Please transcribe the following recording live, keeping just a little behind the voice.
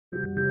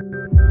Hello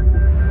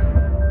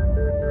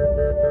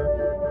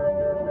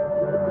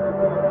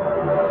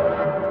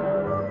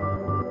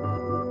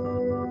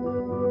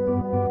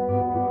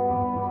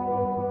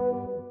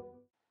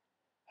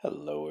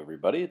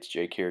everybody, it's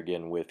Jake here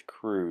again with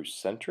Cruise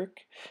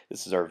Centric.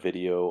 This is our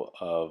video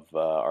of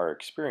our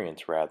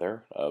experience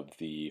rather of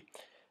the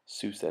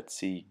Seuss at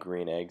Sea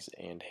green eggs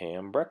and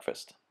ham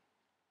breakfast.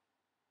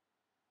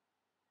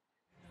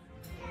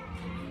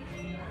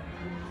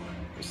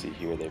 You see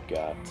here they've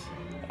got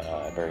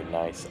a very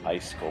nice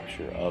ice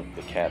sculpture of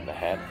the Cat in the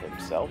Hat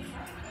himself.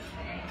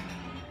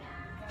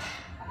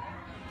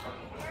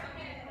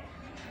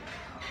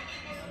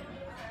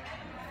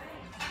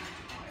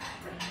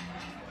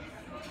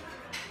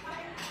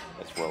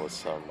 As well as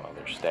some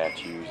other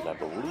statues, and I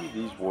believe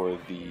these were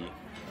the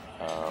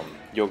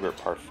yogurt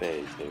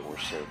parfaits they were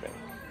serving.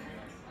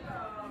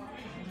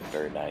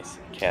 Very nice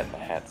Cat in the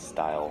Hat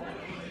style,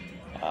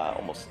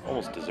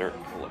 almost dessert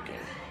looking.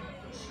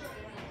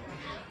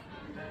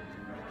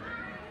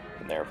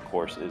 And there, of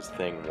course, is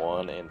thing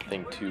one and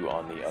thing two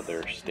on the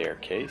other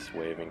staircase,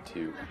 waving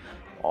to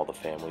all the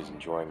families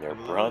enjoying their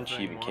brunch.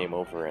 Even came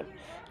over and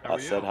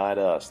said hi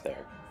to us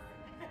there.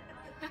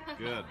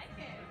 Good.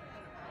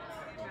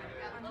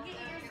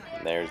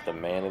 And there's the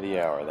man of the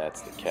hour.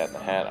 That's the Cat in the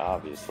Hat,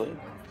 obviously.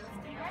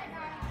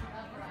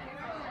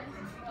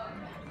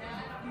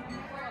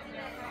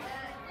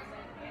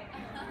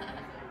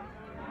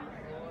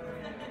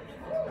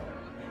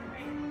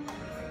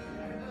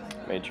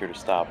 Made sure to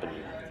stop and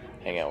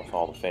hang out with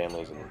all the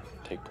families and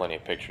take plenty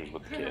of pictures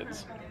with the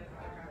kids.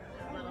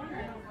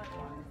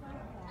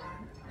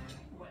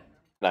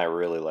 And I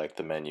really like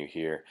the menu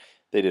here.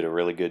 They did a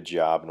really good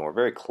job and were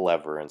very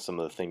clever in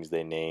some of the things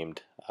they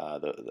named.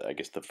 I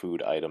guess the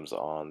food items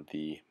on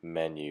the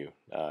menu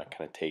kind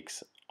of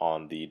takes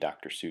on the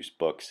Dr. Seuss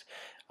books.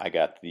 I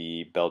got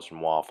the Belgian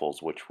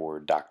waffles, which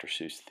were Dr.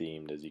 Seuss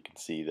themed, as you can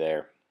see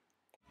there.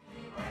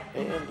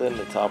 And then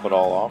to top it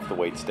all off, the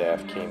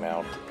waitstaff came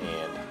out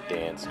and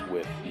danced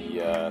with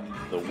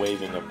the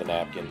waving of the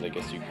napkins, I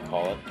guess you could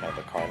call it, kind of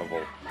a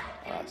carnival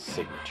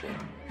signature.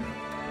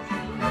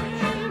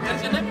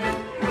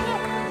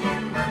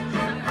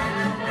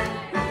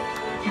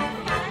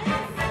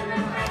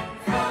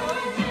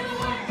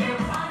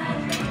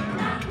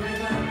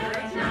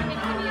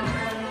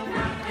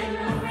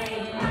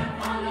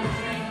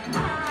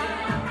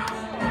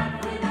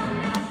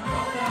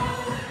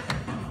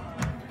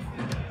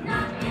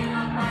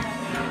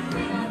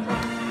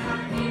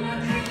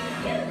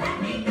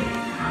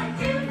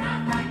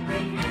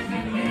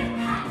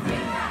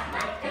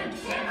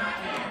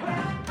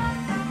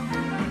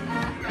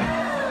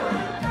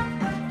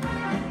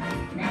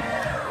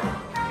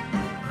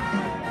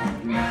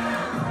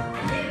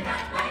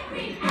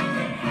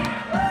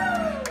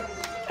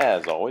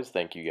 As always,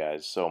 thank you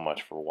guys so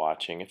much for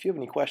watching. If you have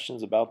any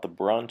questions about the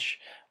brunch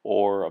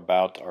or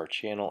about our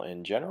channel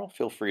in general,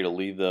 feel free to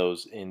leave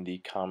those in the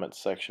comments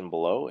section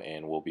below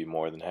and we'll be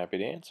more than happy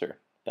to answer.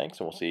 Thanks,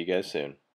 and we'll see you guys soon.